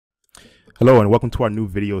Hello and welcome to our new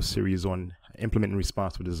video series on implementing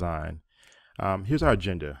responsive design. Here's our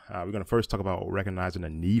agenda. We're going to first talk about recognizing the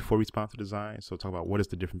need for responsive design. So talk about what is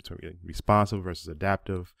the difference between responsive versus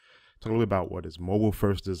adaptive. Talk a little bit about what is mobile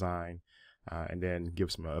first design, and then give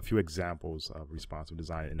a few examples of responsive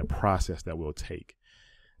design and the process that we'll take.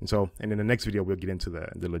 And in the next video, we'll get into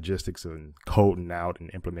the logistics and coding out and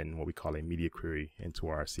implementing what we call a media query into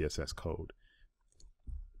our CSS code.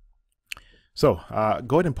 So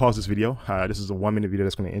go ahead and pause this video. This is a 1-minute video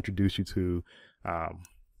that's going to introduce you to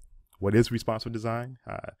what is responsive design,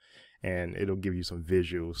 and it'll give you some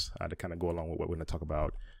visuals to kind of go along with what we're going to talk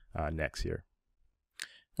about next here.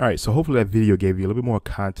 All right, so hopefully that video gave you a little bit more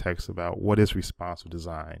context about what is responsive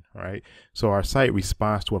design, right? So our site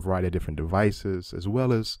responds to a variety of different devices as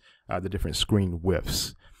well as the different screen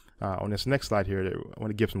widths. On this next slide here, I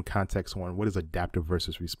want to give some context on what is adaptive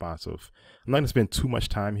versus responsive. I'm not going to spend too much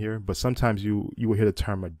time here, but sometimes you will hear the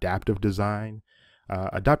term adaptive design.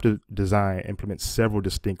 Adaptive design implements several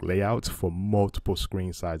distinct layouts for multiple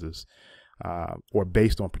screen sizes or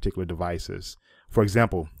based on particular devices. For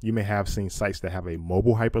example, you may have seen sites that have a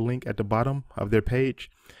mobile hyperlink at the bottom of their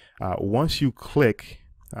page. Once you click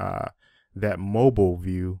that mobile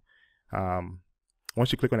view,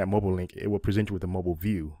 once you click on that mobile link, it will present you with a mobile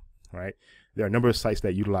view. Right? There are a number of sites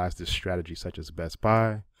that utilize this strategy, such as Best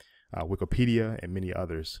Buy, Wikipedia, and many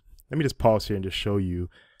others. Let me just pause here and just show you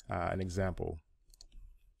an example.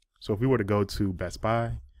 So if we were to go to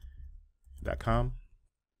bestbuy.com,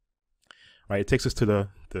 right, it takes us to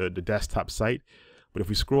the desktop site. But if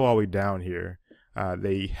we scroll all the way down here,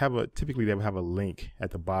 typically they will have a link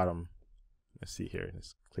at the bottom. Let's see here.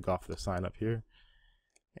 Let's click off the sign up here,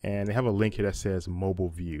 and they have a link here that says mobile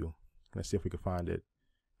view. Let's see if we can find it.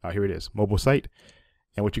 Here it is, mobile site.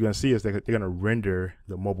 And what you're going to see is they're going to render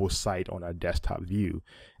the mobile site on our desktop view.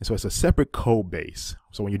 And so it's a separate code base.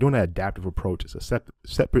 So when you're doing an adaptive approach, it's a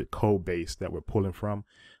separate code base that we're pulling from.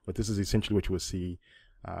 But this is essentially what you will see,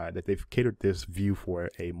 that they've catered this view for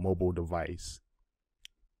a mobile device.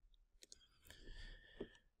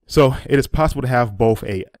 So it is possible to have both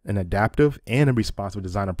an adaptive and a responsive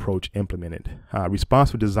design approach implemented.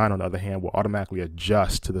 Responsive design, on the other hand, will automatically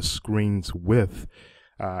adjust to the screen's width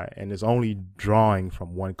and is only drawing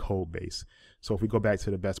from one code base. So if we go back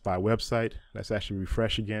to the Best Buy website, let's actually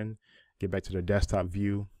refresh again, get back to the desktop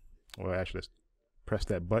view, or actually let's press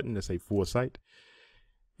that button to say full site.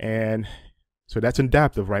 And so that's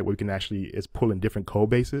adaptive, right? Where we can actually, it's pulling different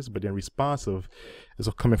code bases, but then responsive is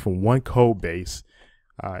coming from one code base.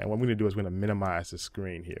 And what we're going to do is we're going to minimize the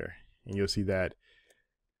screen here. And you'll see that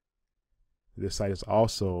this site is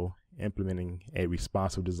also implementing a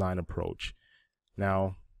responsive design approach.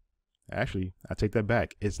 Now, actually, I take that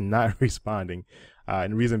back. It's not responding.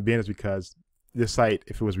 And the reason being is because this site,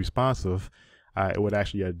 if it was responsive, it would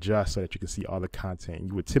actually adjust so that you can see all the content.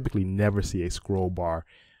 You would typically never see a scroll bar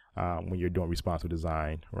when you're doing responsive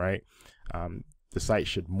design, right? The site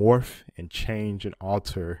should morph and change and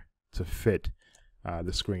alter to fit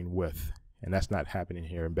the screen width. And that's not happening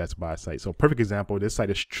here in Best Buy site. So perfect example, this site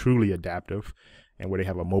is truly adaptive, and where they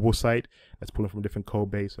have a mobile site that's pulling from a different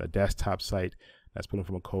code base, a desktop site that's pulling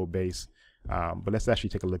from a code base. But let's actually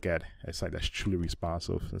take a look at a site that's truly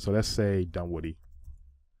responsive. And so let's say Dunwoody,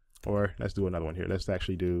 or let's do another one here. Let's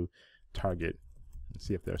actually do Target and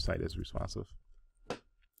see if their site is responsive.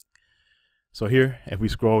 So here, if we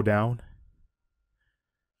scroll down,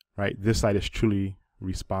 right, this site is truly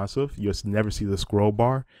responsive. You'll never see the scroll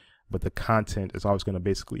bar, but the content is always going to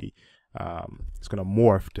basically, it's going to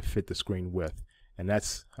morph to fit the screen width. And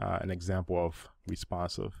that's an example of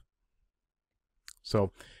responsive.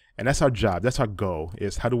 So, and that's our job. That's our goal,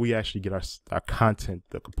 is how do we actually get our content,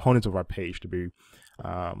 the components of our page, to be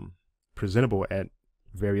presentable at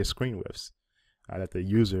various screen widths that the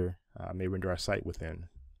user may render our site within.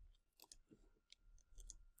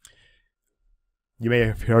 You may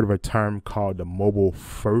have heard of a term called the mobile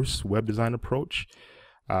first web design approach.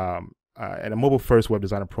 And a mobile first web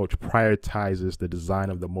design approach prioritizes the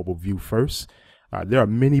design of the mobile view first. There are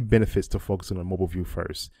many benefits to focusing on mobile view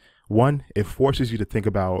first. One, it forces you to think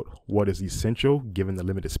about what is essential given the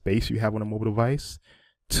limited space you have on a mobile device.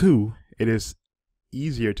 Two, it is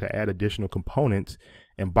easier to add additional components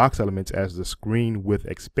and box elements as the screen width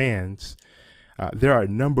expands. There are a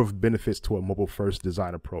number of benefits to a mobile first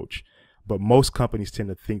design approach, but most companies tend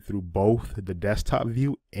to think through both the desktop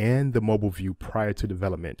view and the mobile view prior to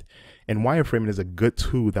development. And wireframing is a good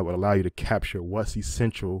tool that will allow you to capture what's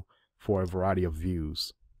essential for a variety of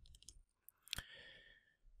views.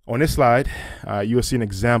 On this slide, you will see an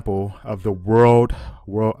example of the World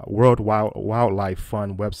Wildlife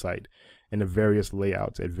Fund website and the various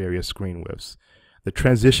layouts at various screen widths. The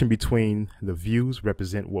transition between the views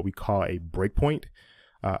represent what we call a breakpoint.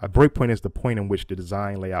 A breakpoint is the point in which the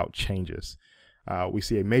design layout changes. We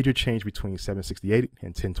see a major change between 768 and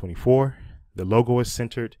 1024. The logo is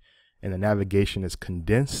centered and the navigation is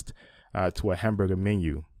condensed to a hamburger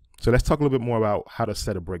menu. So let's talk a little bit more about how to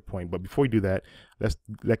set a breakpoint. But before we do that, let's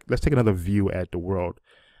take another view at the World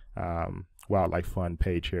Wildlife Fund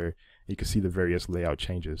page here. You can see the various layout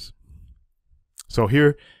changes. So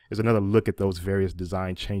here is another look at those various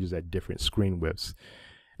design changes at different screen widths.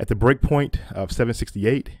 At the breakpoint of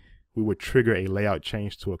 768, we would trigger a layout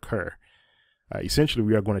change to occur. Essentially,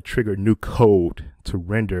 we are going to trigger new code to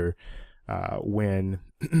render when,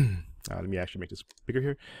 let me actually make this bigger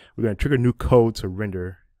here. We're going to trigger new code to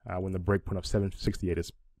render when the breakpoint of 768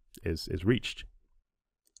 is reached.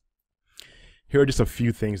 Here are just a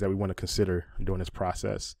few things that we want to consider during this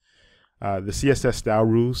process. The CSS style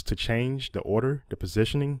rules to change the order, the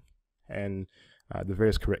positioning, and the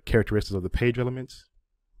various characteristics of the page elements.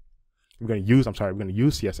 We're going to use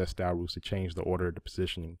CSS style rules to change the order, the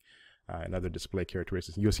positioning, and other display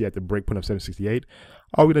characteristics. You'll see at the breakpoint of 768,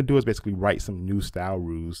 all we're going to do is basically write some new style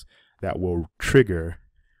rules that will trigger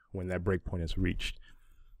when that breakpoint is reached.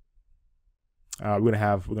 We're going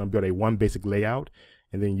to build a one basic layout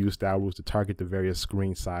and then use style rules to target the various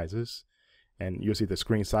screen sizes. And you'll see the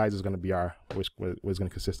screen size is going to be which is going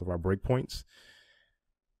to consist of our breakpoints.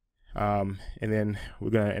 And then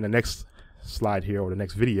we're going to, in the next slide here, or the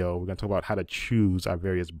next video, we're going to talk about how to choose our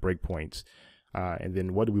various breakpoints. And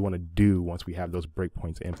then what do we want to do once we have those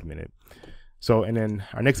breakpoints implemented. So, and then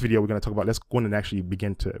our next video, we're going to talk about, let's go in and actually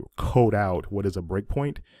begin to code out what is a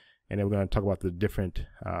breakpoint. And then we're going to talk about the different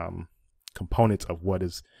components of what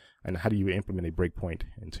is, and how do you implement a breakpoint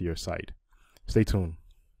into your site. Stay tuned.